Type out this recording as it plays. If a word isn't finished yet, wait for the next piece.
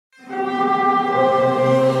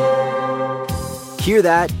Hear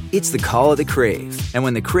that? It's the call of the Crave. And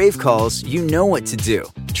when the Crave calls, you know what to do.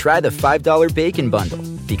 Try the $5 Bacon Bundle,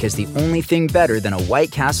 because the only thing better than a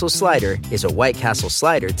White Castle slider is a White Castle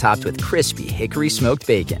slider topped with crispy hickory smoked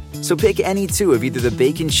bacon. So pick any two of either the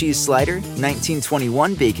Bacon Cheese Slider,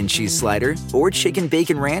 1921 Bacon Cheese Slider, or Chicken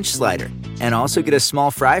Bacon Ranch Slider. And also get a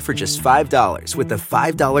small fry for just $5 with the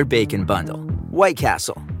 $5 Bacon Bundle. White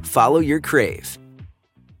Castle. Follow your crave.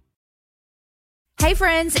 Hey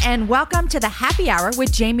friends, and welcome to the Happy Hour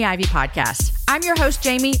with Jamie Ivey podcast. I'm your host,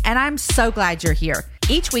 Jamie, and I'm so glad you're here.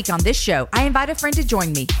 Each week on this show, I invite a friend to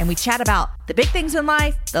join me, and we chat about the big things in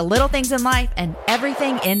life, the little things in life, and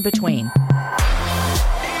everything in between.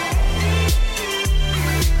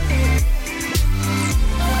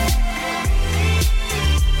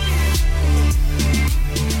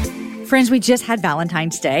 Friends, we just had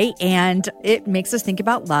Valentine's Day, and it makes us think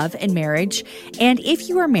about love and marriage. And if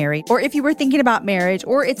you are married, or if you were thinking about marriage,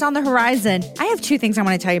 or it's on the horizon, I have two things I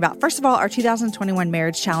want to tell you about. First of all, our 2021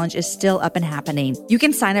 Marriage Challenge is still up and happening. You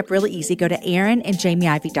can sign up really easy. Go to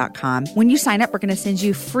aaronandjamieivey.com. When you sign up, we're going to send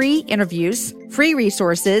you free interviews, free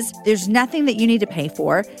resources. There's nothing that you need to pay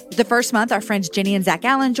for. The first month, our friends Jenny and Zach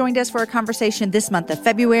Allen joined us for a conversation. This month of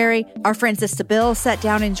February, our friends Ista Bill sat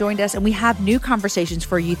down and joined us, and we have new conversations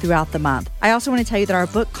for you throughout the month. I also want to tell you that our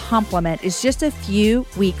book Complement is just a few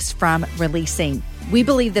weeks from releasing. We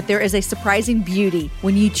believe that there is a surprising beauty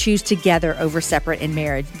when you choose together over separate in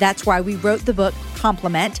marriage. That's why we wrote the book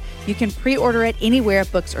Complement. You can pre-order it anywhere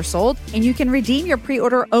books are sold, and you can redeem your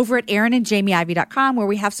pre-order over at aaronandjamieivey.com, where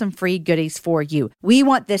we have some free goodies for you. We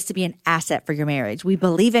want this to be an asset for your marriage. We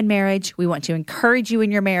believe in marriage. We want to encourage you in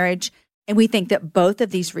your marriage, and we think that both of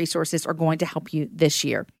these resources are going to help you this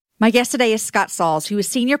year. My guest today is Scott Sauls, who is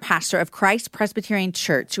senior pastor of Christ Presbyterian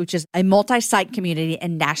Church, which is a multi-site community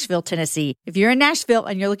in Nashville, Tennessee. If you're in Nashville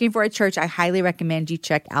and you're looking for a church, I highly recommend you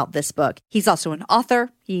check out this book. He's also an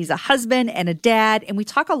author. He's a husband and a dad, and we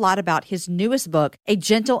talk a lot about his newest book, A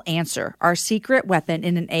Gentle Answer, Our Secret Weapon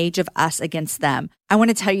in an Age of Us Against Them. I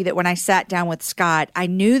want to tell you that when I sat down with Scott, I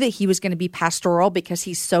knew that he was going to be pastoral because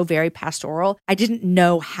he's so very pastoral. I didn't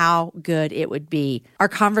know how good it would be. Our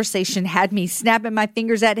conversation had me snapping my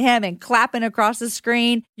fingers at him and clapping across the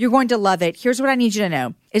screen. You're going to love it. Here's what I need you to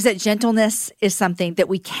know, is that gentleness is something that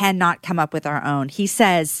we cannot come up with our own. He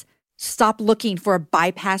says, stop looking for a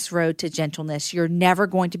bypass road to gentleness. You're never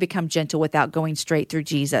going to become gentle without going straight through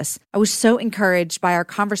Jesus. I was so encouraged by our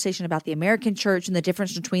conversation about the American church and the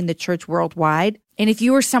difference between the church worldwide. And if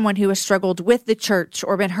you are someone who has struggled with the church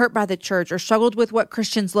or been hurt by the church or struggled with what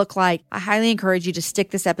Christians look like, I highly encourage you to stick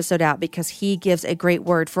this episode out because he gives a great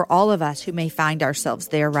word for all of us who may find ourselves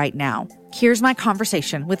there right now. Here's my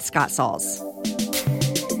conversation with Scott Sauls.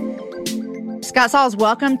 Scott Sauls,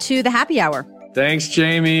 welcome to the Happy Hour. Thanks,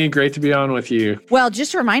 Jamie. Great to be on with you. Well,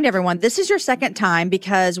 just to remind everyone, this is your second time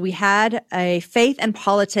because we had a faith and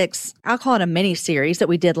politics, I'll call it a mini series that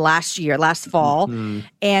we did last fall. Mm-hmm.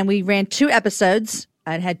 And we ran 2 episodes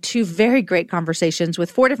and had 2 very great conversations with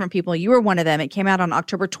 4 different people. You were one of them. It came out on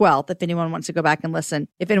October 12th, if anyone wants to go back and listen.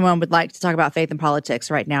 If anyone would like to talk about faith and politics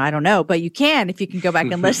right now, I don't know, but you can if you can go back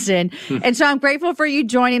and listen. And so I'm grateful for you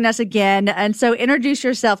joining us again. And so introduce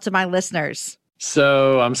yourself to my listeners.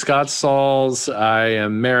 So I'm Scott Sauls. I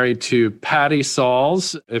am married to Patty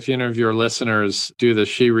Sauls. If any of your listeners do the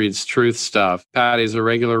She Reads Truth stuff, Patty's a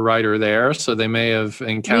regular writer there, so they may have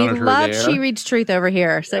encountered her there. We love She Reads Truth over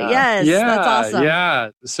here. So yes, that's awesome. Yeah.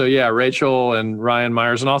 So Rachel and Ryan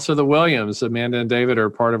Myers and also the Williams, Amanda and David are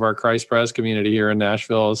part of our Christ Pres community here in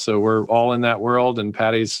Nashville. So we're all in that world, and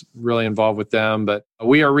Patty's really involved with them. But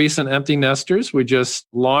we are recent empty nesters. We just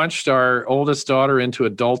launched our oldest daughter into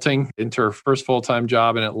adulting, into her first full-time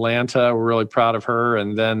job in Atlanta. We're really proud of her.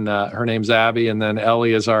 And then her name's Abby. And then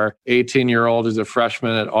Ellie is our 18-year-old who's a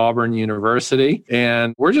freshman at Auburn University.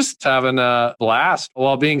 And we're just having a blast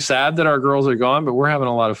while being sad that our girls are gone, but we're having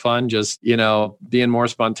a lot of fun just, being more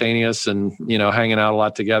spontaneous and, hanging out a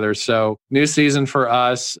lot together. So new season for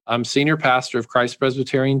us. I'm senior pastor of Christ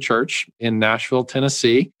Presbyterian Church in Nashville,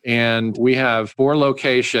 Tennessee. And we have 4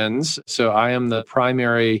 locations. So I am the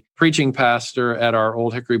primary preaching pastor at our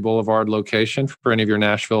Old Hickory Boulevard location for any of your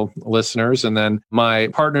Nashville listeners. And then my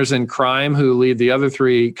partners in crime who lead the other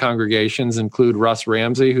 3 congregations include Russ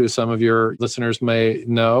Ramsey, who some of your listeners may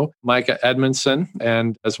know, Micah Edmondson,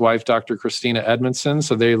 and his wife, Dr. Christina Edmondson.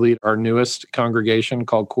 So they lead our newest congregation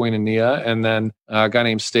called Koinonia. And then a guy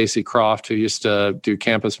named Stacy Croft, who used to do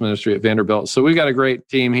campus ministry at Vanderbilt. So we've got a great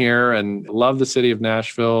team here and love the city of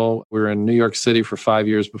Nashville. We were in New York City for 5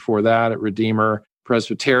 years before that at Redeemer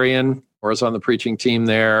Presbyterian, or was on the preaching team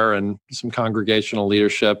there and some congregational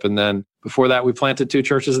leadership. And then Before that, we planted 2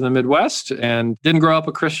 churches in the Midwest and didn't grow up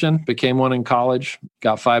a Christian, became one in college,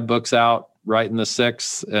 got 5 books out, writing the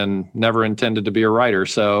 6th, and never intended to be a writer.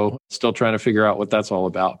 So still trying to figure out what that's all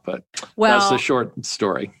about. But that's the short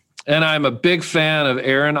story. And I'm a big fan of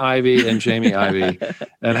Aaron Ivey and Jamie Ivey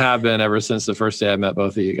and have been ever since the first day I met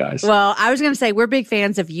both of you guys. Well, I was going to say we're big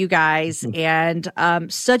fans of you guys and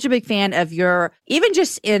such a big fan of your, even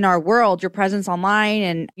just in our world, your presence online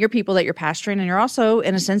and your people that you're pastoring. And you're also,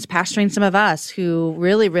 in a sense, pastoring some of us who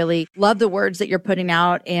really, really love the words that you're putting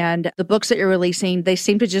out and the books that you're releasing. They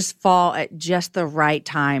seem to just fall at just the right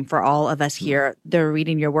time for all of us here that are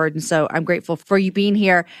reading your word. And so I'm grateful for you being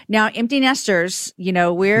here. Now, Empty Nesters,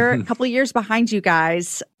 we're a couple of years behind you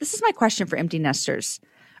guys. This is my question for Empty Nesters.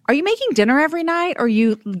 Are you making dinner every night or are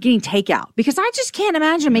you getting takeout? Because I just can't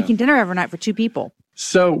imagine making dinner every night for 2 people.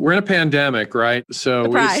 So we're in a pandemic, right? So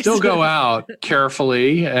Surprise. We still go out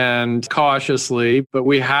carefully and cautiously, but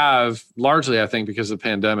we have largely, I think, because of the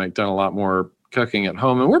pandemic, done a lot more cooking at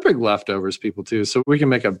home. And we're big leftovers people too. So we can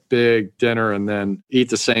make a big dinner and then eat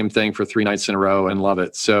the same thing for 3 nights in a row and love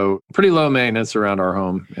it. So pretty low maintenance around our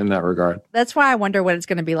home in that regard. That's why I wonder what it's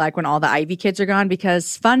going to be like when all the Ivy kids are gone,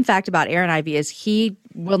 because fun fact about Aaron Ivey is he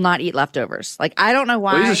will not eat leftovers. Like, I don't know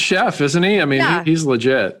why. Well, he's a chef, isn't he? I mean, he's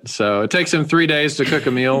legit. So it takes him 3 days to cook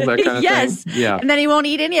a meal, that kind of yes. thing. Yeah. And then he won't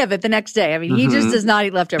eat any of it the next day. I mean, he just does not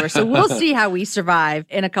eat leftovers. So we'll see how we survive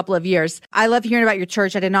in a couple of years. I love hearing about your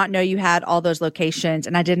church. I did not know you had all those locations,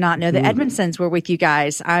 and I did not know the Edmondsons were with you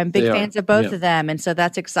guys. I'm big fans of both of them. And so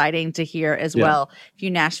that's exciting to hear as well. If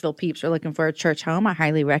you Nashville peeps are looking for a church home, I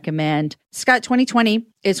highly recommend. Scott, 2020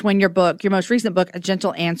 is when your most recent book, A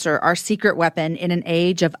Gentle Answer, Our Secret Weapon in an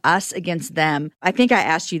Age of Us Against Them. I think I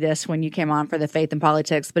asked you this when you came on for the Faith and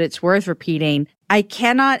Politics, but it's worth repeating. I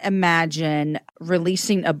cannot imagine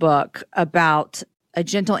releasing a book about a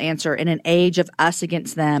gentle answer in an age of us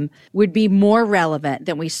against them would be more relevant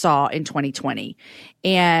than we saw in 2020.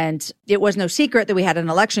 And it was no secret that we had an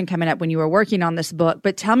election coming up when you were working on this book.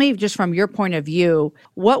 But tell me, just from your point of view,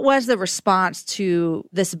 what was the response to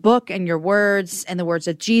this book and your words and the words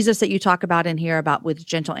of Jesus that you talk about in here about with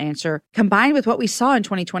gentle answer, combined with what we saw in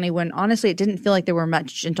 2020 when honestly it didn't feel like there were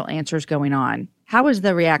much gentle answers going on? How was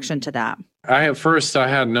the reaction to that? I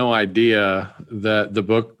had no idea that the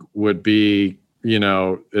book would be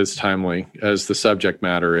as timely as the subject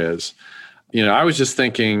matter is. I was just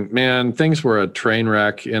thinking, man, things were a train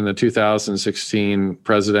wreck in the 2016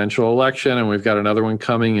 presidential election, and we've got another one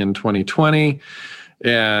coming in 2020.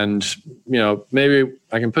 And, maybe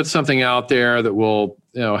I can put something out there that will,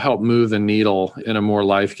 help move the needle in a more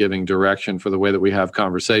life-giving direction for the way that we have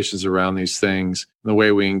conversations around these things, the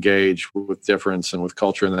way we engage with difference and with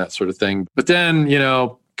culture and that sort of thing. But then,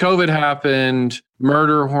 COVID happened,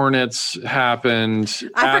 murder hornets happened.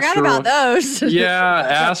 I forgot about those.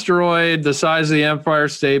 Asteroid the size of the Empire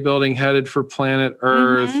State Building headed for planet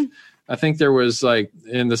Earth. Mm-hmm. I think there was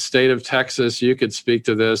in the state of Texas, you could speak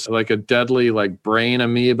to this, a deadly brain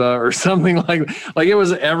amoeba or something like it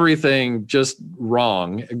was everything just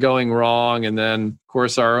going wrong. And then, of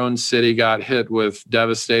course, our own city got hit with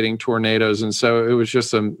devastating tornadoes. And so it was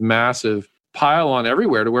just a massive pile on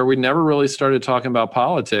everywhere to where we never really started talking about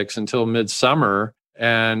politics until midsummer.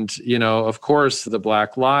 And, of course, the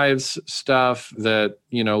Black Lives stuff that,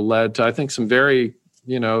 led to, I think, some very,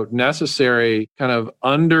 necessary kind of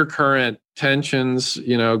undercurrent tensions,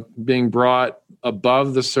 being brought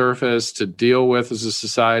above the surface to deal with as a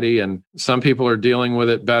society. And some people are dealing with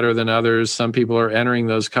it better than others. Some people are entering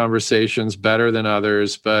those conversations better than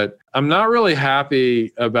others. But I'm not really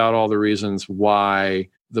happy about all the reasons why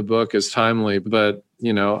the book is timely, but,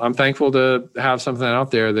 I'm thankful to have something out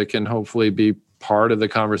there that can hopefully be part of the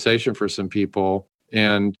conversation for some people.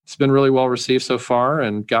 And it's been really well received so far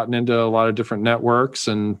and gotten into a lot of different networks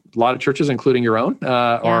and a lot of churches, including your own,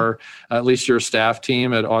 or at least your staff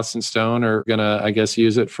team at Austin Stone are going to, I guess,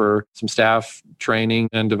 use it for some staff training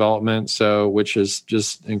and development. So, which is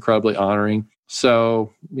just incredibly honoring.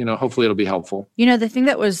 So, hopefully it'll be helpful. The thing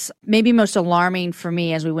that was maybe most alarming for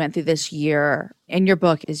me as we went through this year, in your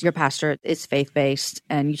book is your pastor is faith-based,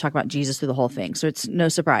 and you talk about Jesus through the whole thing. So it's no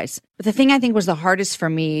surprise. But the thing I think was the hardest for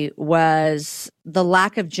me was the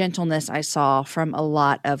lack of gentleness I saw from a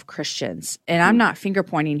lot of Christians. And I'm not finger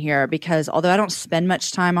pointing here because although I don't spend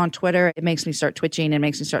much time on Twitter, it makes me start twitching and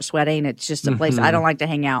makes me start sweating. It's just a place I don't like to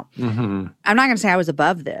hang out. Mm-hmm. I'm not going to say I was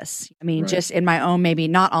above this. I mean, just in my own, maybe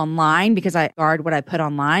not online because I guard what I put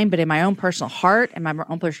online, but in my own personal heart and my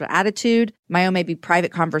own personal attitude, my own maybe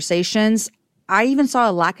private conversations, I even saw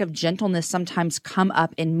a lack of gentleness sometimes come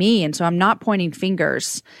up in me. And so I'm not pointing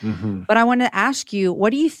fingers, but I want to ask you,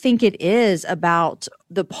 what do you think it is about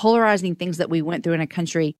the polarizing things that we went through in a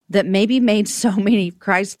country that maybe made so many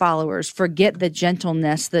Christ followers forget the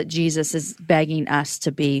gentleness that Jesus is begging us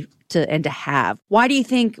to be and to have? Why do you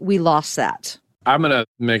think we lost that? I'm going to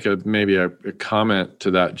make maybe a comment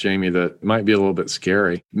to that, Jamie, that might be a little bit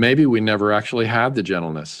scary. Maybe we never actually had the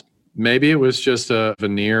gentleness. Maybe it was just a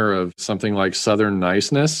veneer of something like Southern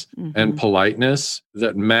niceness and politeness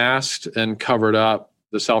that masked and covered up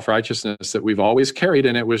the self-righteousness that we've always carried,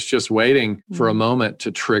 and it was just waiting for a moment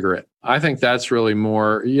to trigger it. I think that's really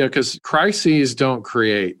more, because crises don't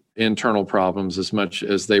create internal problems as much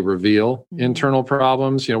as they reveal internal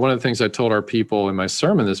problems. One of the things I told our people in my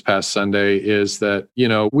sermon this past Sunday is that,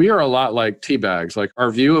 we are a lot like tea bags, like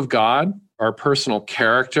our view of God, our personal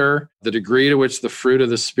character, the degree to which the fruit of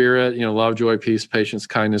the Spirit, love, joy, peace, patience,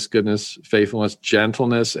 kindness, goodness, faithfulness,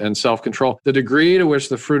 gentleness, and self-control, the degree to which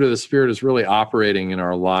the fruit of the Spirit is really operating in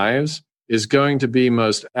our lives is going to be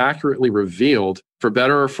most accurately revealed, for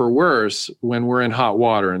better or for worse, when we're in hot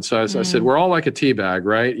water. And so, as I said, we're all like a tea bag,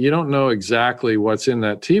 right? You don't know exactly what's in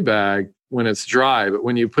that tea bag when it's dry, but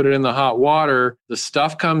when you put it in the hot water, the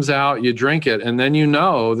stuff comes out, you drink it, and then you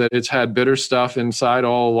know that it's had bitter stuff inside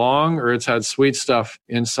all along, or it's had sweet stuff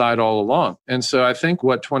inside all along. And so I think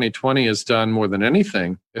what 2020 has done more than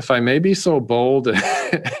anything, if I may be so bold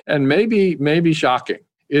and maybe shocking,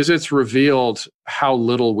 is it's revealed how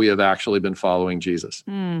little we have actually been following Jesus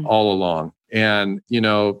all along. And,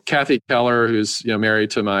 Kathy Keller, who's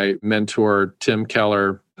married to my mentor, Tim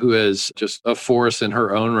Keller, who is just a force in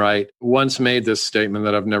her own right, once made this statement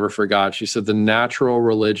that I've never forgot. She said, the natural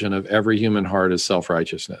religion of every human heart is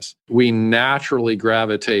self-righteousness. We naturally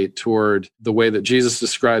gravitate toward the way that Jesus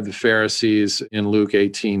described the Pharisees in Luke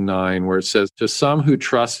 18:9, where it says, to some who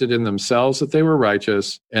trusted in themselves that they were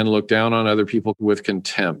righteous and looked down on other people with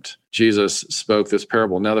contempt, Jesus spoke this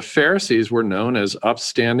parable. Now, the Pharisees were known as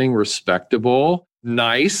upstanding, respectable,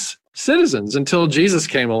 nice citizens until Jesus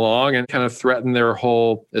came along and kind of threatened their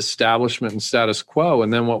whole establishment and status quo.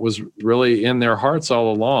 And then what was really in their hearts all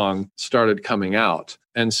along started coming out.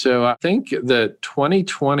 And so I think that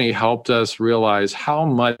 2020 helped us realize how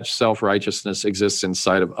much self-righteousness exists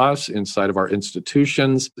inside of us, inside of our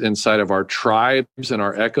institutions, inside of our tribes and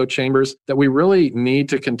our echo chambers that we really need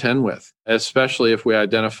to contend with, especially if we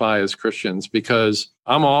identify as Christians, because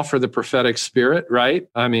I'm all for the prophetic spirit, right?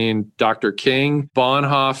 I mean, Dr. King,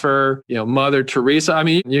 Bonhoeffer, Mother Teresa. I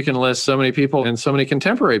mean, you can list so many people and so many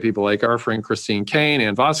contemporary people like our friend Christine Kane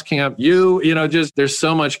and Voskamp. Just there's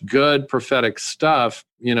so much good prophetic stuff,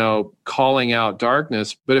 calling out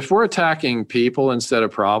darkness. But if we're attacking people instead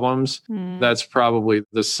of problems, that's probably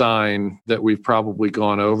the sign that we've probably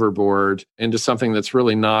gone overboard into something that's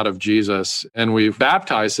really not of Jesus. And we've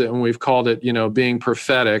baptized it and we've called it, being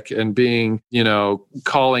prophetic and being,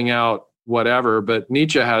 calling out whatever. But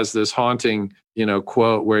Nietzsche has this haunting,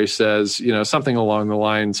 quote where he says, something along the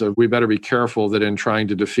lines of, we better be careful that in trying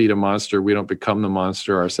to defeat a monster, we don't become the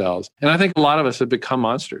monster ourselves. And I think a lot of us have become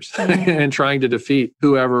monsters in trying to defeat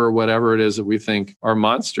whoever or whatever it is that we think are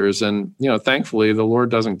monsters. And, thankfully, the Lord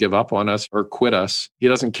doesn't give up on us or quit us. He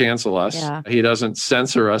doesn't cancel us. Yeah. He doesn't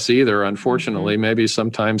censor us either, unfortunately. Maybe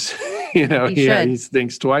sometimes, he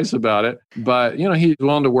thinks twice about it. But, he's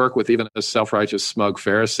willing to work with even a self-righteous, smug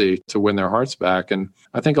Pharisee to win their hearts back. And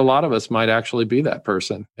I think a lot of us might actually be that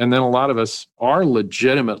person. And then a lot of us are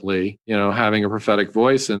legitimately, having a prophetic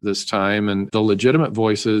voice in this time. And the legitimate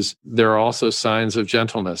voices, there are also signs of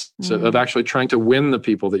gentleness, so of actually trying to win the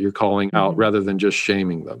people that you're calling out rather than just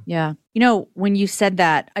shaming them. Yeah. When you said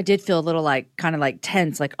that, I did feel a little kind of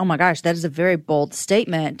tense, oh my gosh, that is a very bold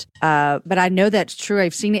statement. But I know that's true.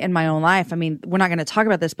 I've seen it in my own life. I mean, we're not going to talk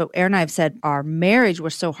about this, but Aaron and I have said our marriage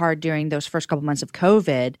was so hard during those first couple months of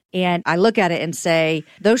COVID. And I look at it and say,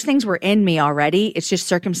 those things were in me already. It's just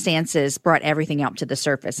circumstances brought everything out to the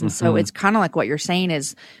surface. And so it's kind of like what you're saying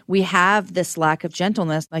is we have this lack of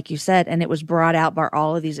gentleness, like you said, and it was brought out by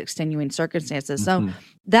all of these extenuating circumstances. So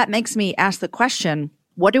that makes me ask the question,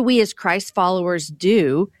 what do we as Christ followers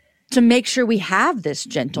do to make sure we have this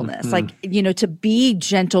gentleness, to be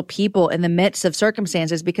gentle people in the midst of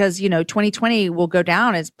circumstances? Because, 2020 will go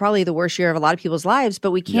down as probably the worst year of a lot of people's lives,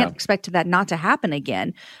 but we can't expect that not to happen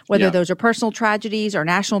again, whether those are personal tragedies or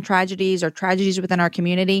national tragedies or tragedies within our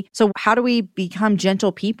community. So how do we become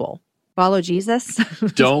gentle people? Follow Jesus?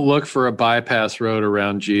 Don't look for a bypass road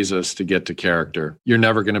around Jesus to get to character. You're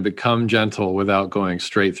never going to become gentle without going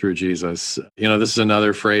straight through Jesus. This is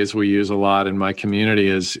another phrase we use a lot in my community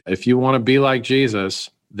is, if you want to be like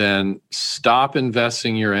Jesus, then stop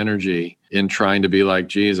investing your energy in trying to be like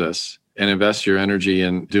Jesus and invest your energy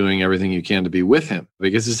in doing everything you can to be with him,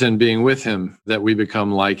 because it's in being with him that we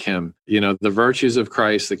become like him. The virtues of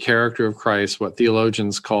Christ, the character of Christ, what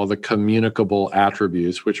theologians call the communicable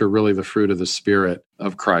attributes, which are really the fruit of the Spirit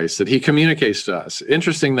of Christ, that he communicates to us.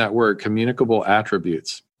 Interesting, that word, communicable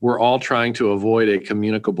attributes. We're all trying to avoid a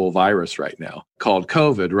communicable virus right now called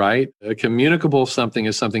COVID, right? A communicable something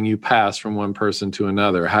is something you pass from one person to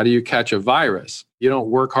another. How do you catch a virus? You don't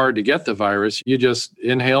work hard to get the virus. You just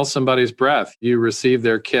inhale somebody's breath. You receive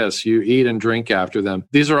their kiss. You eat and drink after them.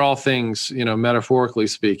 These are all things, metaphorically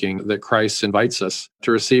speaking, that Christ invites us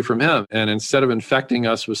to receive from him. And instead of infecting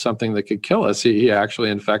us with something that could kill us, he actually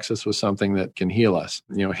infects us with something that can heal us.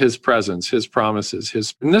 His presence, his promises,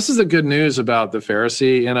 and this is the good news about the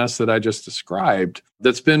Pharisee in us that I just described,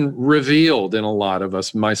 that's been revealed in a lot of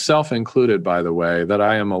us, myself included, by the way, that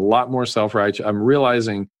I am a lot more self-righteous. I'm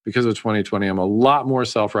realizing because of 2020, I'm a lot more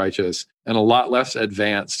self-righteous and a lot less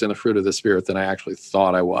advanced in the fruit of the Spirit than I actually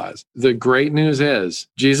thought I was. The great news is,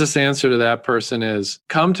 Jesus' answer to that person is,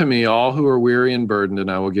 come to me, all who are weary and burdened, and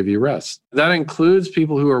I will give you rest. That includes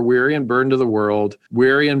people who are weary and burdened of the world,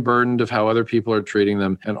 weary and burdened of how other people are treating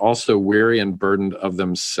them, and also weary and burdened of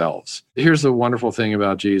themselves. Here's the wonderful thing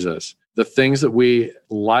about Jesus. The things that we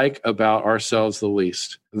like about ourselves the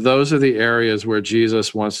least, those are the areas where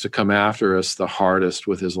Jesus wants to come after us the hardest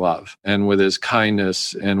with his love and with his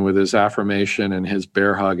kindness and with his affirmation and his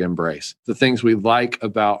bear hug embrace. The things we like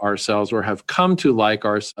about ourselves or have come to like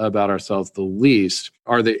about ourselves the least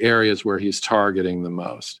are the areas where he's targeting the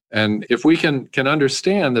most. And if we can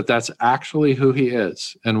understand that that's actually who he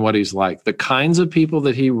is and what he's like, the kinds of people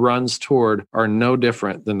that he runs toward are no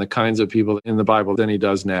different than the kinds of people in the Bible than he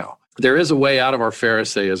does now. There is a way out of our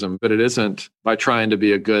Pharisaism, but it isn't by trying to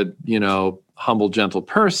be a good, humble, gentle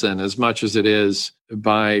person as much as it is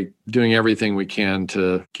by doing everything we can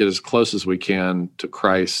to get as close as we can to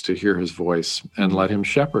Christ, to hear his voice and let him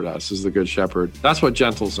shepherd us as the good shepherd. That's what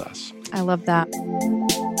gentles us. I love that.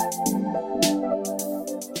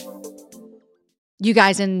 You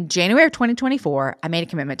guys, in January of 2024, I made a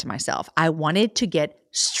commitment to myself. I wanted to get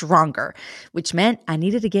stronger, which meant I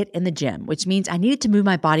needed to get in the gym, which means I needed to move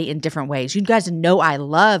my body in different ways. You guys know I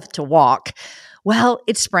love to walk. Well,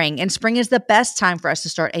 it's spring, and spring is the best time for us to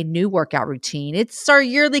start a new workout routine. It's our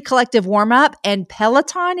yearly collective warm-up, and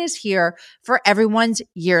Peloton is here for everyone's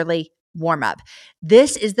yearly warm-up.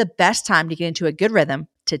 This is the best time to get into a good rhythm,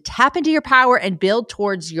 to tap into your power and build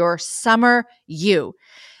towards your summer you.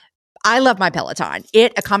 I love my Peloton.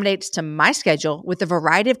 It accommodates to my schedule with a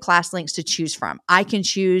variety of class links to choose from. I can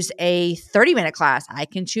choose a 30-minute class. I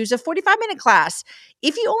can choose a 45-minute class.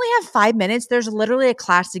 If you only have 5 minutes, there's literally a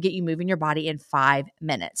class to get you moving your body in 5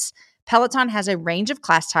 minutes. Peloton has a range of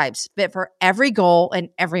class types fit for every goal and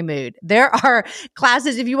every mood. There are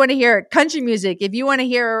classes if you want to hear country music, if you want to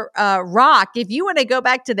hear rock, if you want to go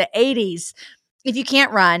back to the 80s. If you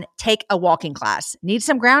can't run, take a walking class. Need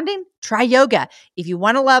some grounding? Try yoga. If you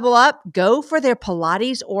want to level up, go for their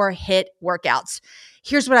Pilates or HIIT workouts.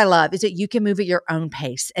 Here's what I love is that you can move at your own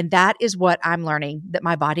pace. And that is what I'm learning that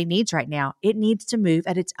my body needs right now. It needs to move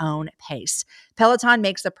at its own pace. Peloton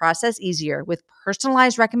makes the process easier with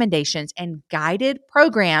personalized recommendations and guided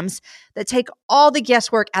programs that take all the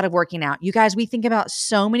guesswork out of working out. You guys, we think about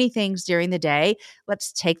so many things during the day.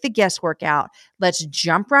 Let's take the guesswork out. Let's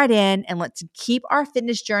jump right in and let's keep our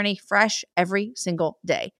fitness journey fresh every single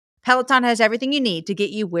day. Peloton has everything you need to get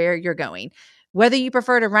you where you're going. Whether you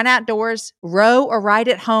prefer to run outdoors, row or ride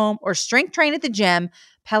at home, or strength train at the gym,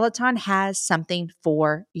 Peloton has something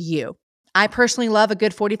for you. I personally love a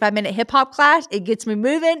good 45-minute hip-hop class. It gets me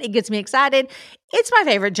moving. It gets me excited. It's my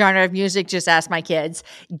favorite genre of music. Just ask my kids.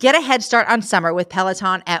 Get a head start on summer with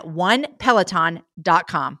Peloton at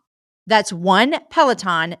onepeloton.com. That's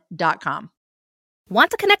onepeloton.com.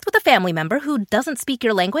 Want to connect with a family member who doesn't speak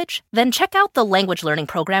your language? Then check out the language learning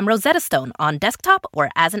program Rosetta Stone on desktop or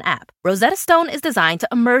as an app. Rosetta Stone is designed to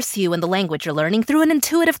immerse you in the language you're learning through an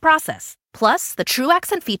intuitive process. Plus, the True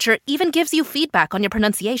Accent feature even gives you feedback on your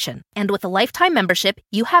pronunciation. And with a lifetime membership,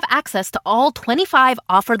 you have access to all 25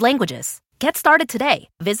 offered languages. Get started today.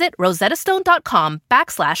 Visit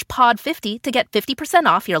rosettastone.com/pod50 to get 50%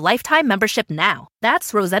 off your lifetime membership now.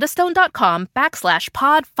 That's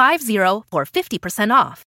rosettastone.com/pod50 for 50%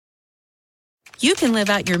 off. You can live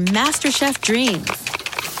out your MasterChef dreams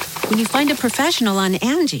when you find a professional on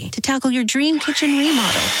Angie to tackle your dream kitchen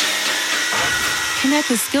remodel. Connect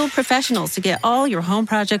with skilled professionals to get all your home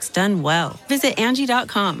projects done well. Visit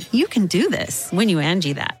Angie.com. You can do this when you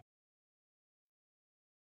Angie that.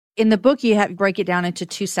 In the book, you break it down into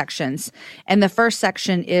two sections. And the first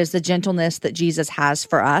section is the gentleness that Jesus has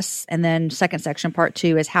for us. And then second section, part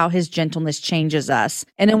 2, is how his gentleness changes us.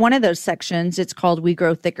 And in one of those sections, it's called We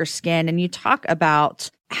Grow Thicker Skin. And you talk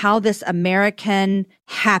about how this American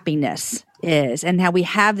happiness is and how we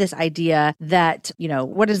have this idea that,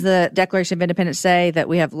 what does the Declaration of Independence say? That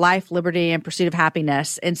we have life, liberty, and pursuit of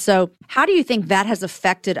happiness. And so how do you think that has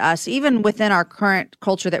affected us, even within our current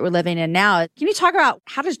culture that we're living in now? Can you talk about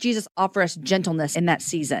how does Jesus offer us gentleness in that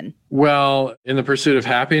season? Well, in the pursuit of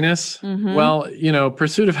happiness,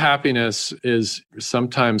 pursuit of happiness is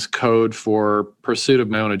sometimes code for pursuit of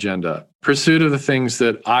my own agenda, pursuit of the things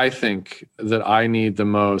that I think that I need the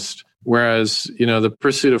most. Whereas, the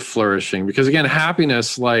pursuit of flourishing, because again,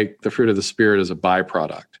 happiness, like the fruit of the Spirit, is a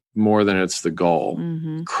byproduct more than it's the goal.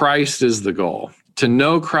 Mm-hmm. Christ is the goal. To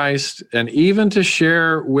know Christ and even to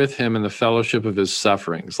share with him in the fellowship of his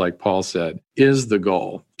sufferings, like Paul said, is the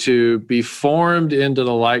goal. To be formed into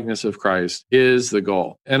the likeness of Christ is the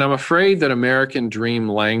goal. And I'm afraid that American dream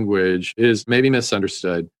language is maybe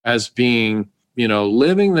misunderstood as being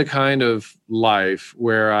living the kind of life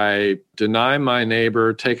where I deny my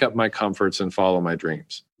neighbor, take up my comforts, and follow my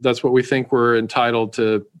dreams. That's what we think we're entitled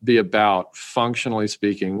to be about, functionally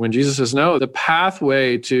speaking. When Jesus says, no, the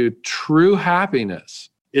pathway to true happiness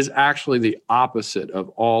is actually the opposite of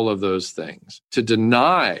all of those things. To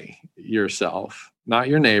deny yourself, not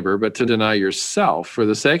your neighbor, but to deny yourself for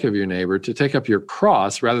the sake of your neighbor, to take up your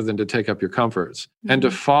cross rather than to take up your comforts, and to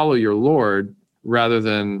follow your Lord rather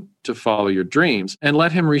than to follow your dreams, and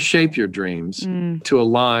let him reshape your dreams to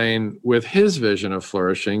align with his vision of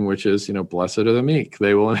flourishing, which is, blessed are the meek,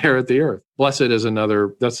 they will inherit the earth. Blessed is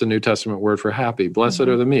that's the New Testament word for happy. Blessed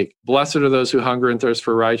are the meek. Blessed are those who hunger and thirst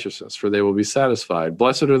for righteousness, for they will be satisfied.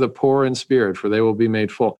 Blessed are the poor in spirit, for they will be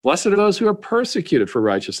made full. Blessed are those who are persecuted for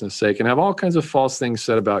righteousness' sake and have all kinds of false things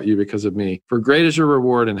said about you because of me. For great is your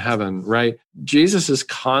reward in heaven, right? Jesus is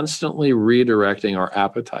constantly redirecting our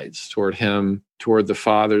appetites toward him, toward the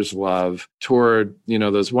Father's love, toward,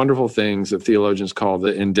 those wonderful things that theologians call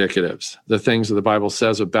the indicatives, the things that the Bible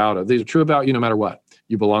says about it. These are true about you no matter what.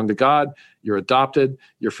 You belong to God, you're adopted,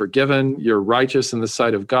 you're forgiven, you're righteous in the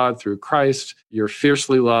sight of God through Christ, you're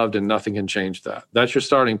fiercely loved, and nothing can change that. That's your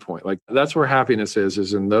starting point. That's where happiness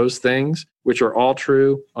is in those things, which are all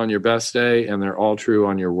true on your best day, and they're all true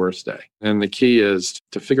on your worst day. And the key is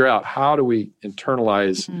to figure out, how do we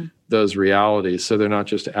internalize those realities so they're not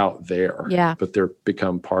just out there, but they're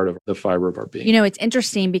become part of the fiber of our being. It's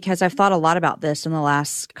interesting because I've thought a lot about this in the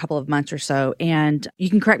last couple of months or so, and you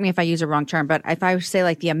can correct me if I use a wrong term, but if I say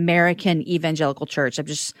the American evangelical church, I'm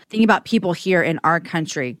just thinking about people here in our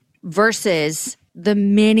country versus the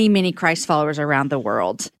many, many Christ followers around the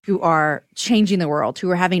world who are changing the world, who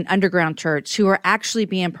are having underground church, who are actually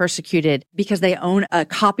being persecuted because they own a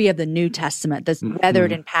copy of the New Testament that's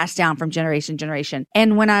weathered and passed down from generation to generation.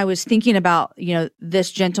 And when I was thinking about,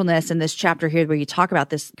 this gentleness in this chapter here where you talk about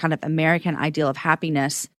this kind of American ideal of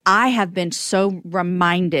happiness, I have been so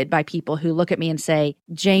reminded by people who look at me and say,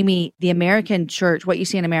 Jamie, the American church, what you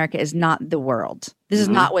see in America is not the world. This is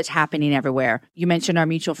not what's happening everywhere. You mentioned our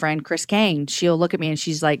mutual friend, Chris Kane. She'll look at me and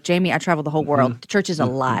she's like, Jamie, I travel the whole world. The church is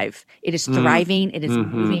alive. It is thriving. It is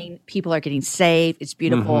moving. People are getting saved. It's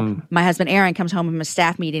beautiful. My husband, Aaron, comes home from a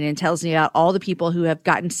staff meeting and tells me about all the people who have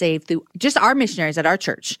gotten saved through just our missionaries at our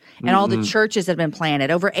church and all the churches that have been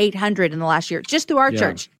planted, over 800 in the last year, just through our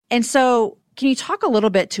church. And so can you talk a little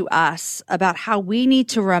bit to us about how we need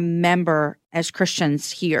to remember as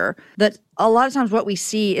Christians here that a lot of times what we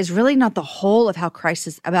see is really not the whole of how Christ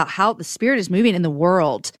is, about how the Spirit is moving in the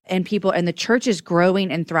world and people and the church is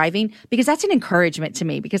growing and thriving, because that's an encouragement to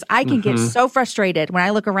me, because I can get so frustrated when I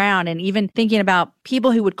look around and even thinking about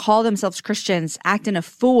people who would call themselves Christians acting a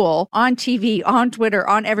fool on TV, on Twitter,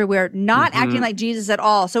 on everywhere, not acting like Jesus at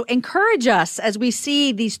all. So encourage us as we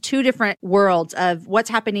see these two different worlds of what's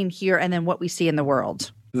happening here and then what we see in the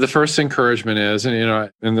world. The first encouragement is,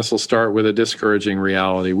 and this will start with a discouraging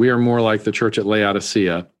reality. We are more like the church at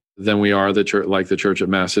Laodicea than we are like the church at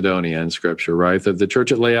Macedonia in Scripture, right? The church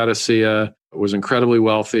at Laodicea was incredibly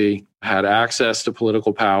wealthy, had access to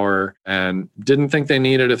political power, and didn't think they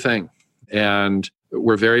needed a thing. And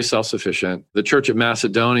were very self-sufficient. The church at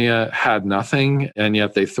Macedonia had nothing, and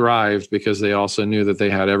yet they thrived because they also knew that they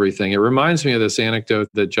had everything. It reminds me of this anecdote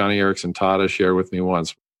that Johnny Erickson Tata shared with me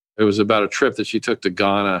once. It was about a trip that she took to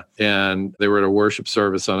Ghana, and they were at a worship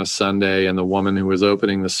service on a Sunday, and the woman who was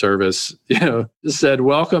opening the service, said,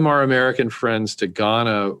 "Welcome our American friends to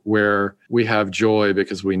Ghana, where we have joy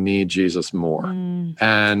because we need Jesus more."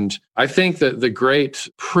 And I think that the great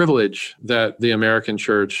privilege that the American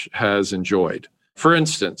church has enjoyed, for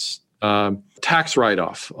instance, tax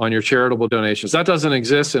write-off on your charitable donations. That doesn't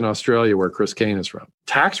exist in Australia where Chris Kane is from.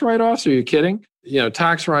 Tax write-offs? Are you kidding?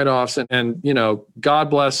 Tax write-offs and God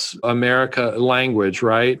bless America language,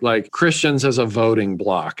 right? Like Christians as a voting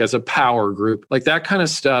bloc, as a power group, like that kind of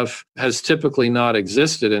stuff has typically not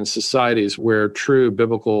existed in societies where true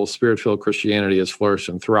biblical spirit-filled Christianity has flourished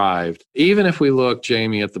and thrived. Even if we look,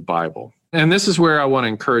 Jamie, at the Bible. And this is where I want to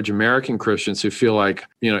encourage American Christians who feel like,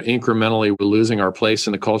 incrementally we're losing our place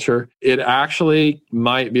in the culture. It actually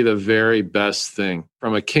might be the very best thing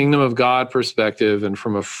from a kingdom of God perspective and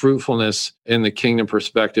from a fruitfulness in the kingdom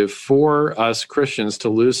perspective for us Christians to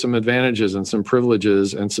lose some advantages and some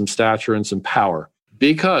privileges and some stature and some power.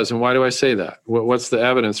 Because, and why do I say that? What's the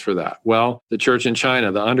evidence for that? Well, the church in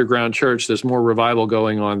China, the underground church, there's more revival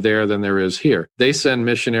going on there than there is here. They send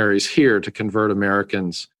missionaries here to convert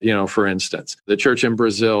Americans, for instance. The church in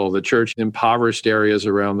Brazil, the church in impoverished areas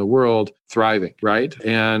around the world, thriving, right?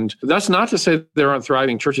 And that's not to say there aren't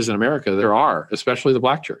thriving churches in America. There are, especially the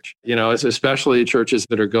Black church. It's especially churches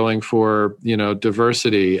that are going for,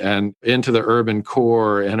 diversity and into the urban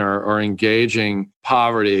core and are engaging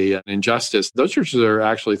poverty and injustice. Those churches are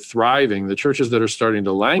actually thriving. The churches that are starting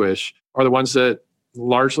to languish are the ones that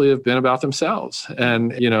largely have been about themselves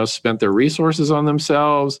and, spent their resources on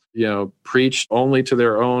themselves, preached only to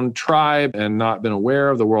their own tribe and not been aware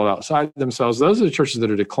of the world outside themselves. Those are the churches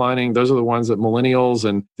that are declining. Those are the ones that millennials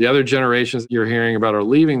and the other generations that you're hearing about are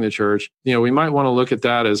leaving the church. We might want to look at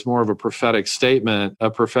that as more of a prophetic statement,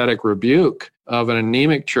 a prophetic rebuke of an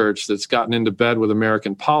anemic church that's gotten into bed with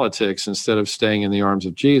American politics instead of staying in the arms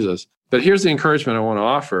of Jesus. But here's the encouragement I want to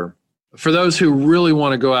offer. For those who really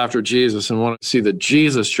want to go after Jesus and want to see the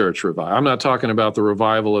Jesus church revive, I'm not talking about the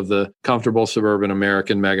revival of the comfortable suburban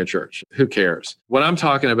American megachurch. Who cares? What I'm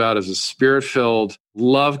talking about is a spirit-filled,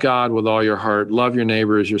 love God with all your heart, love your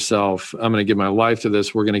neighbor as yourself. I'm going to give my life to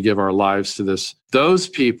this. We're going to give our lives to this. Those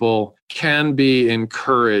people can be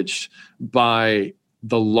encouraged by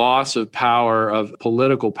the loss of power, of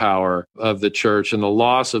political power of the church and the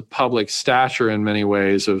loss of public stature in many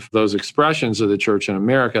ways of those expressions of the church in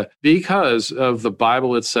America because of the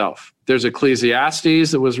Bible itself. There's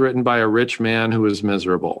Ecclesiastes that was written by a rich man who was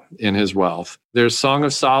miserable in his wealth. There's Song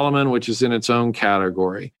of Solomon, which is in its own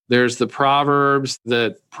category. There's the Proverbs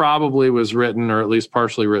that probably was written, or at least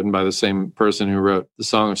partially written, by the same person who wrote the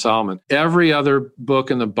Song of Solomon. Every other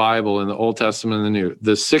book in the Bible, in the Old Testament and the New,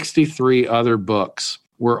 the 63 other books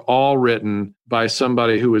were all written by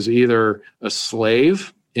somebody who was either a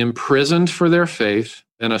slave, imprisoned for their faith,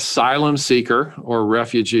 an asylum seeker or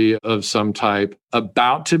refugee of some type,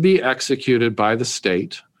 about to be executed by the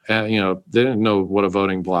state. They didn't know what a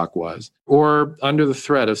voting bloc was, or under the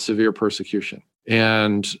threat of severe persecution.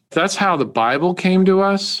 And if that's how the Bible came to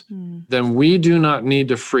us, then we do not need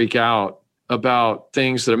to freak out about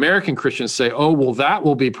things that American Christians say, oh, well, that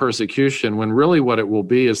will be persecution, when really what it will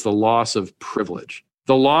be is the loss of privilege.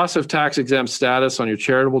 The loss of tax-exempt status on your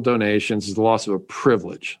charitable donations is the loss of a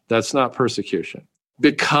privilege. That's not persecution.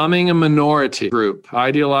 Becoming a minority group,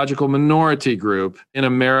 ideological minority group in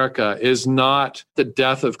America is not the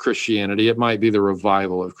death of Christianity. It might be the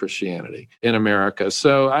revival of Christianity in America.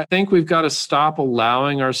 So I think we've got to stop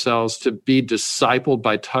allowing ourselves to be discipled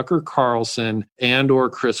by Tucker Carlson and or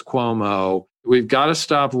Chris Cuomo. We've got to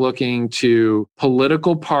stop looking to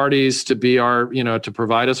political parties to be our, to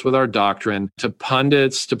provide us with our doctrine, to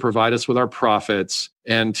pundits to provide us with our prophets,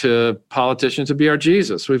 and to politicians to be our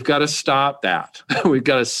Jesus. We've got to stop that. We've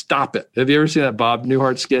got to stop it. Have you ever seen that Bob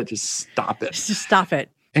Newhart skit? Just stop it. Just stop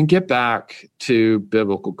it. And get back to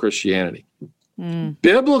biblical Christianity.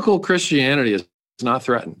 Biblical Christianity is not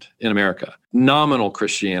threatened in America. Nominal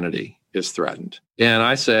Christianity is threatened. And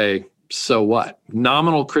I say, so what?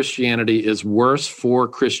 Nominal Christianity is worse for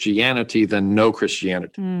Christianity than no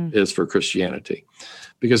Christianity is for Christianity.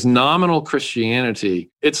 Because nominal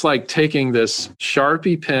Christianity, it's like taking this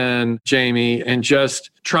Sharpie pen, Jamie, and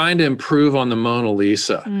just trying to improve on the Mona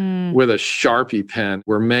Lisa with a Sharpie pen.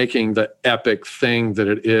 We're making the epic thing that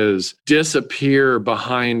it is disappear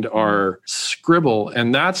behind our scribble.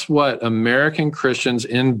 And that's what American Christians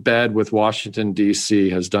in bed with Washington,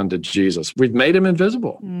 D.C. has done to Jesus. We've made him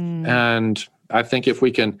invisible. And I think if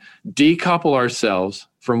we can decouple ourselves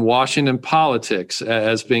from Washington politics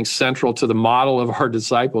as being central to the model of our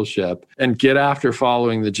discipleship and get after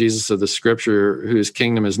following the Jesus of the Scripture, whose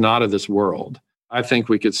kingdom is not of this world, I think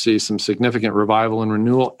we could see some significant revival and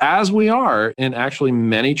renewal, as we are in actually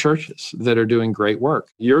many churches that are doing great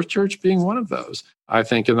work. Your church being one of those, I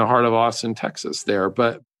think, in the heart of Austin, Texas there.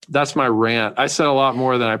 But That's my rant. I said a lot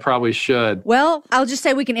more than I probably should. Well, I'll just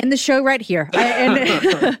say we can end the show right here.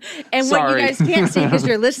 And what you guys can't see because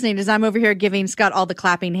you're listening is I'm over here giving Scott all the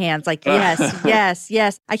clapping hands like, yes, yes,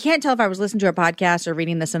 yes. I can't tell if I was listening to a podcast or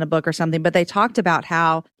reading this in a book or something, but they talked about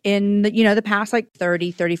how in the past like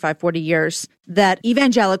 30, 35, 40 years that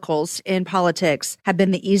evangelicals in politics have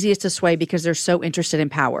been the easiest to sway because they're so interested in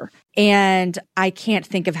power. And I can't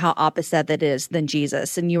think of how opposite that is than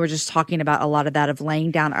Jesus. And you were just talking about a lot of that of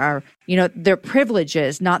laying down our, their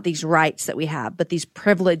privileges, not these rights that we have, but these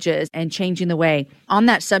privileges and changing the way. On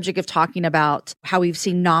that subject of talking about how we've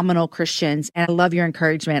seen nominal Christians, and I love your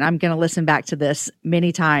encouragement. I'm going to listen back to this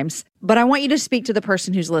many times. But I want you to speak to the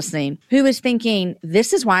person who's listening, who is thinking,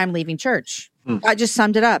 this is why I'm leaving church. I just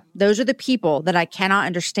summed it up. Those are the people that I cannot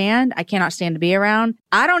understand. I cannot stand to be around.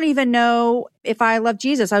 I don't even know if I love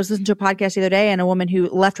Jesus. I was listening to a podcast the other day and a woman who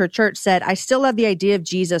left her church said, I still love the idea of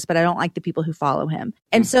Jesus, but I don't like the people who follow him.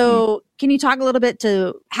 And so can you talk a little bit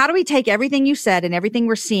to how do we take everything you said and everything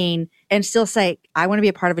we're seeing and still say, I want to be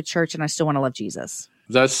a part of a church and I still want to love Jesus?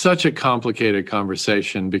 That's such a complicated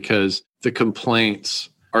conversation because the complaints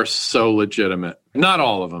are so legitimate. Not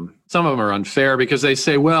all of them. Some of them are unfair because they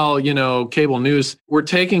say, well, cable news, we're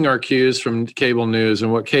taking our cues from cable news.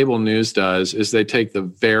 And what cable news does is they take the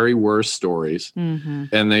very worst stories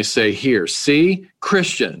and they say, here, see,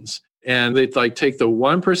 Christians. And they take the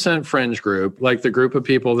 1% fringe group, like the group of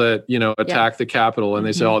people that, attack the Capitol. And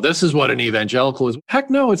they say, oh, this is what an evangelical is. Heck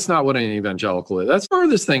no, it's not what an evangelical is. That's the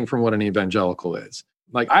furthest thing from what an evangelical is.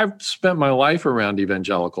 I've spent my life around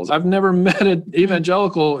evangelicals. I've never met an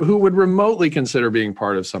evangelical who would remotely consider being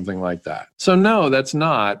part of something like that. So no, that's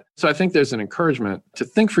not. So I think there's an encouragement to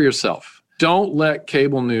think for yourself. Don't let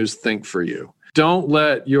cable news think for you. Don't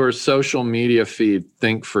let your social media feed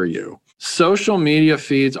think for you. Social media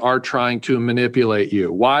feeds are trying to manipulate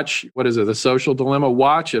you. Watch, The Social Dilemma?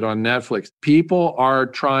 Watch it on Netflix. People are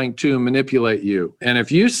trying to manipulate you. And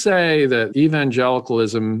if you say that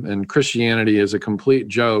evangelicalism and Christianity is a complete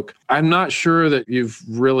joke, I'm not sure that you've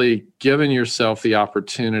really given yourself the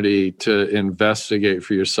opportunity to investigate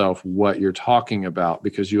for yourself what you're talking about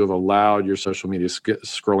because you have allowed your social media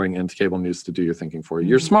scrolling into cable news to do your thinking for you.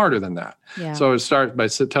 You're smarter than that. Yeah. So I would start by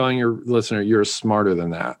telling your listener, you're smarter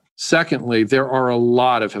than that. Secondly, there are a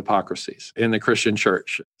lot of hypocrisies in the Christian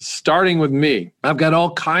church. Starting with me, I've got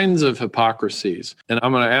all kinds of hypocrisies. And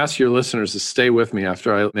I'm going to ask your listeners to stay with me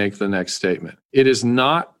after I make the next statement. It is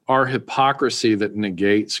not our hypocrisy that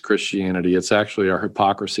negates Christianity. It's actually our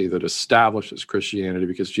hypocrisy that establishes Christianity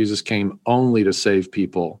because Jesus came only to save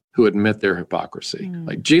people who admit their hypocrisy.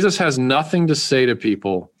 Jesus has nothing to say to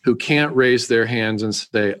people who can't raise their hands and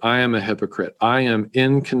say, I am a hypocrite. I am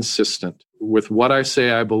inconsistent with what I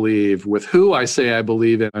say I believe, with who I say I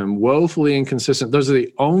believe in. I'm woefully inconsistent. Those are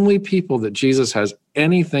the only people that Jesus has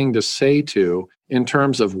anything to say to in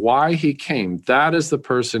terms of why he came. That is the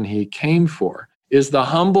person he came for. Is the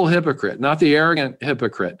humble hypocrite, not the arrogant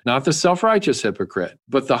hypocrite, not the self-righteous hypocrite,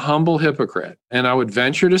 but the humble hypocrite. And I would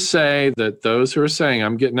venture to say that those who are saying,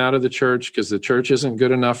 I'm getting out of the church because the church isn't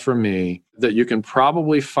good enough for me, that you can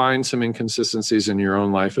probably find some inconsistencies in your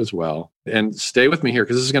own life as well. And stay with me here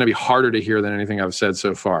because this is going to be harder to hear than anything I've said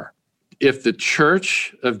so far. If the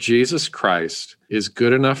church of Jesus Christ is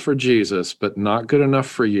good enough for Jesus, but not good enough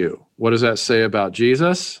for you, what does that say about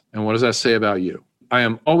Jesus? And what does that say about you? I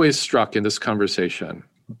am always struck in this conversation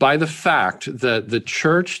by the fact that the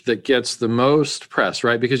church that gets the most press,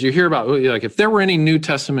 right? Because you hear about, if there were any New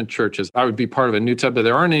Testament churches, I would be part of a New Testament, but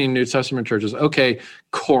there aren't any New Testament churches. Okay,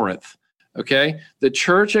 Corinth. Okay, the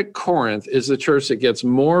church at Corinth is the church that gets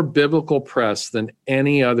more biblical press than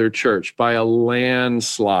any other church by a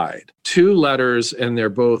landslide. 2 letters, and they're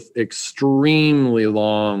both extremely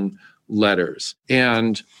long letters.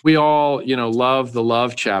 And we all, love the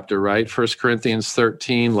love chapter, right? 1 Corinthians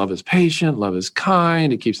 13, love is patient, love is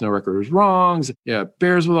kind, it keeps no record of wrongs,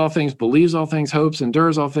 bears with all things, believes all things, hopes,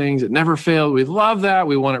 endures all things, it never failed. We love that.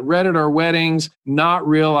 We want it read at our weddings, not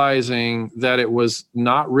realizing that it was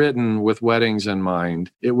not written with weddings in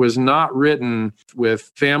mind. It was not written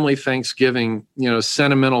with family Thanksgiving,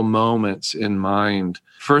 sentimental moments in mind.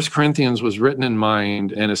 1 Corinthians was written in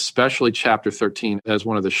mind, and especially chapter 13, as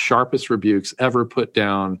one of the sharpest rebukes ever put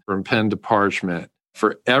down from pen to parchment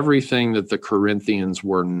for everything that the Corinthians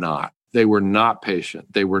were not. They were not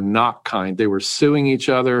patient. They were not kind. They were suing each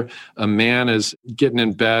other. A man is getting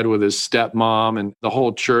in bed with his stepmom, and the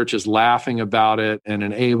whole church is laughing about it and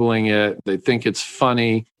enabling it. They think it's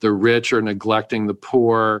funny. The rich are neglecting the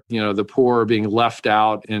poor. The poor are being left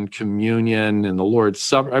out in communion and the Lord's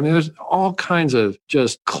Supper. There's all kinds of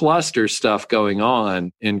just cluster stuff going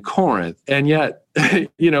on in Corinth. And yet,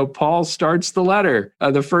 Paul starts the letter,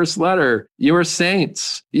 the first letter. You are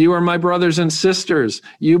saints. You are my brothers and sisters.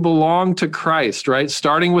 You belong to Christ, right?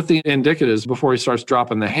 Starting with the indicatives before he starts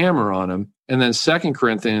dropping the hammer on them. And then 2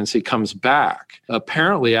 Corinthians, he comes back.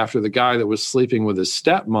 Apparently, after the guy that was sleeping with his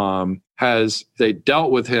stepmom, they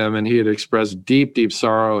dealt with him and he had expressed deep, deep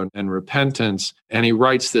sorrow and repentance. And he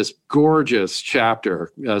writes this gorgeous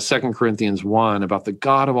chapter, 2 Corinthians 1, about the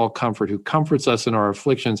God of all comfort who comforts us in our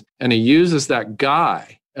afflictions. And he uses that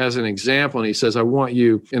guy as an example. And he says, I want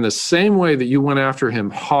you, in the same way that you went after him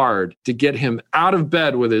hard to get him out of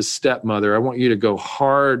bed with his stepmother, I want you to go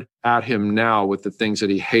hard at him now with the things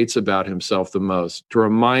that he hates about himself the most, to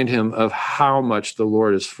remind him of how much the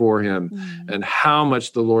Lord is for him and how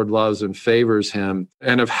much the Lord loves and favors him,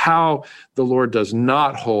 and of how the Lord does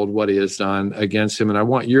not hold what he has done against him. And I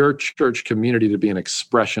want your church community to be an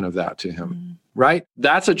expression of that to him, right?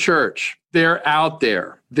 That's a church. They're out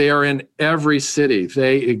there. They are in every city.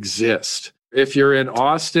 They exist. If you're in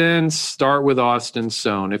Austin, start with Austin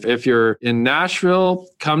Sown. If you're in Nashville,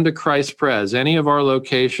 come to Christ Pres, any of our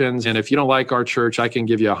locations. And if you don't like our church, I can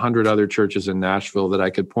give you 100 other churches in Nashville that I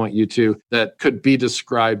could point you to that could be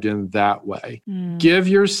described in that way. Give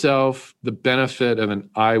yourself the benefit of an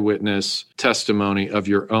eyewitness testimony of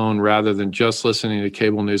your own rather than just listening to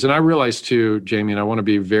cable news. And I realize too, Jamie, and I want to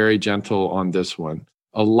be very gentle on this one.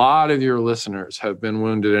 A lot of your listeners have been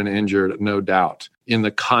wounded and injured, no doubt, in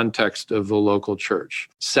the context of the local church.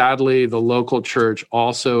 Sadly, the local church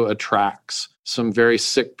also attracts some very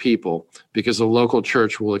sick people because the local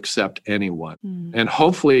church will accept anyone. And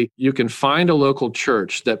hopefully you can find a local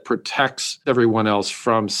church that protects everyone else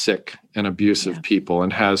from sick and abusive people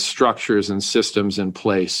and has structures and systems in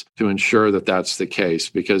place to ensure that that's the case.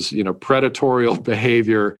 Because, predatory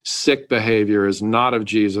behavior, sick behavior is not of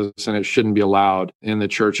Jesus and it shouldn't be allowed in the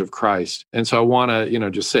Church of Christ. And so I want to,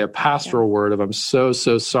 just say a pastoral word of I'm so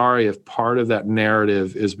sorry if part of that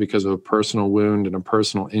narrative is because of a personal wound and a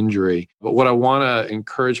personal injury. But what I want to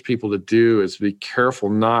encourage people to do is be careful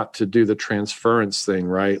not to do the transference thing,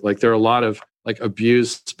 right? Like there are a lot of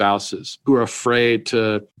abused spouses who are afraid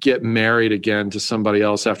to get married again to somebody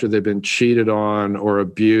else after they've been cheated on or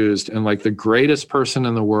abused. And the greatest person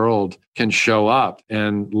in the world can show up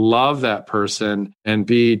and love that person and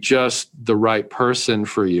be just the right person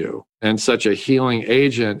for you and such a healing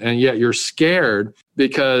agent. And yet you're scared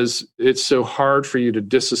because it's so hard for you to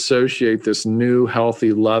disassociate this new,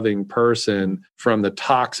 healthy, loving person from the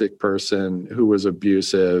toxic person who was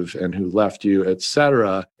abusive and who left you,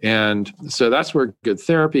 etc. And so that's where good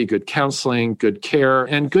therapy, good counseling, good care,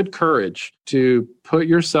 and good courage to put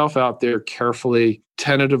yourself out there carefully,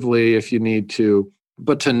 tentatively if you need to,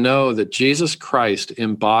 but to know that Jesus Christ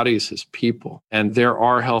embodies his people and there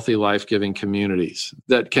are healthy, life-giving communities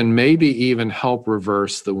that can maybe even help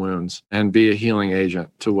reverse the wounds and be a healing agent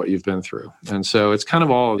to what you've been through. And so it's kind of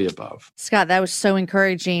all of the above. Scott, that was so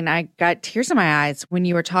encouraging. I got tears in my eyes when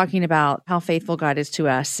you were talking about how faithful God is to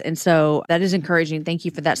us. And so that is encouraging. Thank you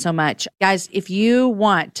for that so much. Guys, if you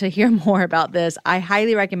want to hear more about this, I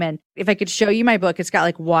highly recommend, if I could show you my book, it's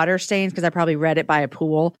got water stains because I probably read it by a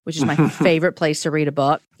pool, which is my favorite place to read a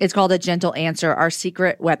book. It's called A Gentle Answer, Our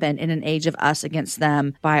Secret Weapon in an Age of Us Against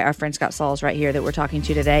Them by our friend Scott Sauls right here that we're talking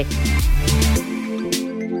to today.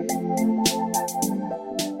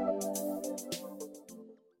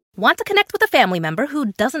 Want to connect with a family member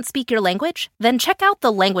who doesn't speak your language? Then check out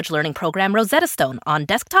the language learning program Rosetta Stone on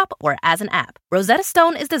desktop or as an app. Rosetta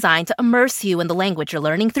Stone is designed to immerse you in the language you're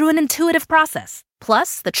learning through an intuitive process.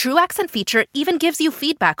 Plus, the True Accent feature even gives you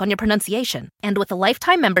feedback on your pronunciation. And with a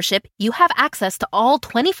lifetime membership, you have access to all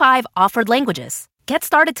 25 offered languages. Get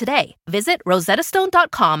started today. Visit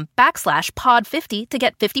rosettastone.com/pod50 to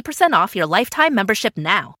get 50% off your lifetime membership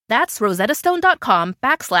now. That's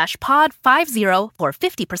rosettastone.com/pod50 for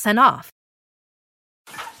 50% off.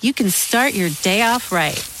 You can start your day off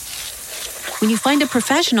right when you find a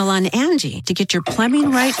professional on Angie to get your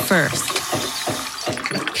plumbing right first.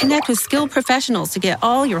 Connect with skilled professionals to get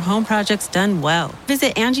all your home projects done well.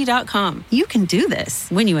 Visit Angie.com. You can do this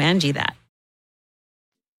when you Angie that.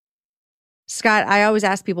 Scott, I always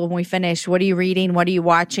ask people when we finish, what are you reading? What are you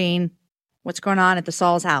watching? What's going on at the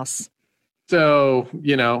Sauls house? So,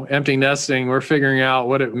 empty nesting, we're figuring out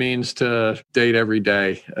what it means to date every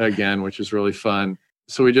day again, which is really fun.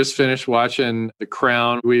 So we just finished watching The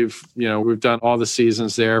Crown. We've done all the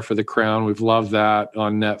seasons there for The Crown. We've loved that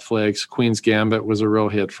on Netflix. Queen's Gambit was a real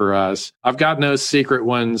hit for us. I've got no secret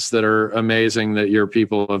ones that are amazing that your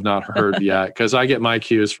people have not heard yet, because I get my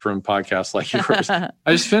cues from podcasts like yours. I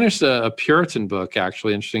just finished a Puritan book,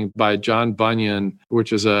 actually, interesting, by John Bunyan,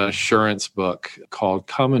 which is an assurance book called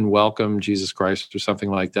Come and Welcome Jesus Christ or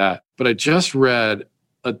something like that. But I just read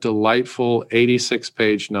a delightful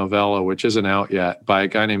 86-page novella, which isn't out yet, by a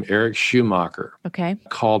guy named Eric Schumacher,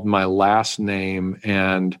 called My Last Name.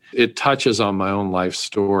 And it touches on my own life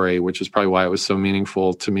story, which is probably why it was so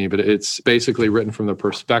meaningful to me. But it's basically written from the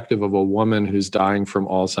perspective of a woman who's dying from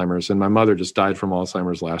Alzheimer's. And my mother just died from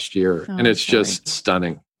Alzheimer's last year. And it's just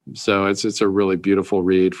stunning. So it's a really beautiful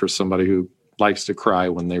read for somebody who likes to cry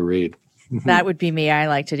when they read. That would be me. I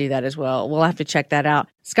like to do that as well. We'll have to check that out.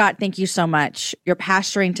 Scott, thank you so much. Your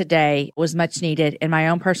pastoring today was much needed in my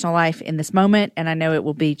own personal life in this moment, and I know it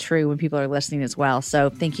will be true when people are listening as well. So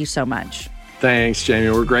thank you so much. Thanks, Jamie.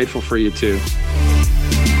 We're grateful for you too.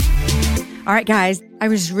 All right, guys, I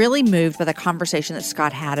was really moved by the conversation that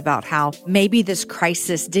Scott had about how maybe this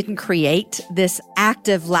crisis didn't create this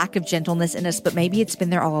active lack of gentleness in us, but maybe it's been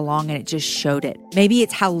there all along and it just showed it. Maybe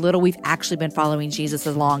it's how little we've actually been following Jesus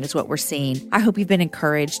along is what we're seeing. I hope you've been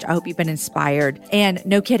encouraged. I hope you've been inspired. And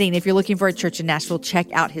no kidding, if you're looking for a church in Nashville,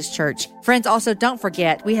 check out his church. Friends, also don't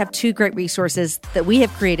forget, we have 2 great resources that we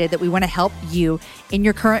have created that we want to help you in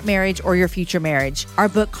your current marriage or your future marriage. Our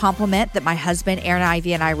book, Complement, that my husband, Aaron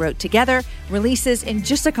Ivey, and I wrote together, releases in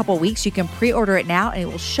just a couple weeks. You can pre-order it now and it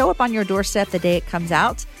will show up on your doorstep the day it comes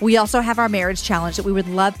out. We also have our marriage challenge that we would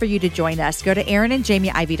love for you to join us. Go to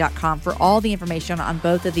aaronandjamieivey.com for all the information on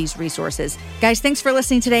both of these resources. Guys, thanks for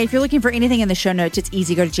listening today. If you're looking for anything in the show notes, it's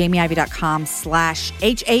easy. Go to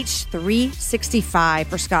jamieivey.com/HH365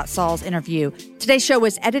 for Scott Sauls' interview. Today's show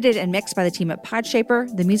was edited and mixed by the team at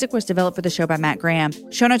Podshaper. The music was developed for the show by Matt Graham.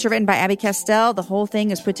 Show notes are written by Abby Castell. The whole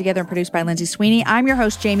thing is put together and produced by Lindsay Sweeney. I'm your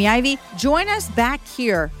host, Jamie Ivey. Join us back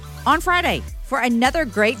here on Friday for another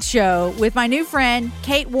great show with my new friend,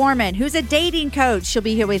 Kate Warman, who's a dating coach. She'll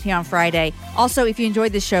be here with you on Friday. Also, if you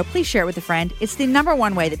enjoyed this show, please share it with a friend. It's the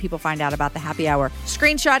 #1 way that people find out about the happy hour.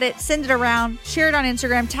 Screenshot it, send it around, share it on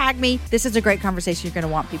Instagram, tag me. This is a great conversation you're going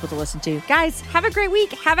to want people to listen to. Guys, have a great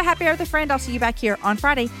week. Have a happy hour with a friend. I'll see you back here on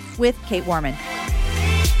Friday with Kate Warman.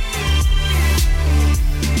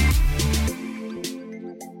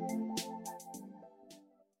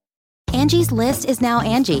 Angie's List is now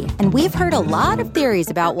Angie, and we've heard a lot of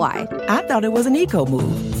theories about why. I thought it was an eco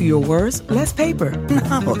move. Fewer words, less paper.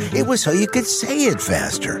 No, it was so you could say it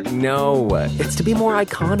faster. No, it's to be more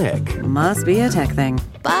iconic. Must be a tech thing.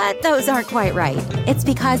 But those aren't quite right. It's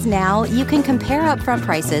because now you can compare upfront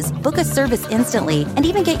prices, book a service instantly, and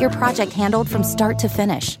even get your project handled from start to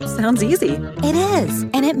finish. Sounds easy. It is,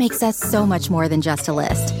 and it makes us so much more than just a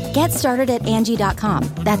list. Get started at Angie.com.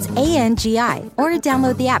 That's ANGI, or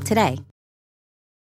download the app today.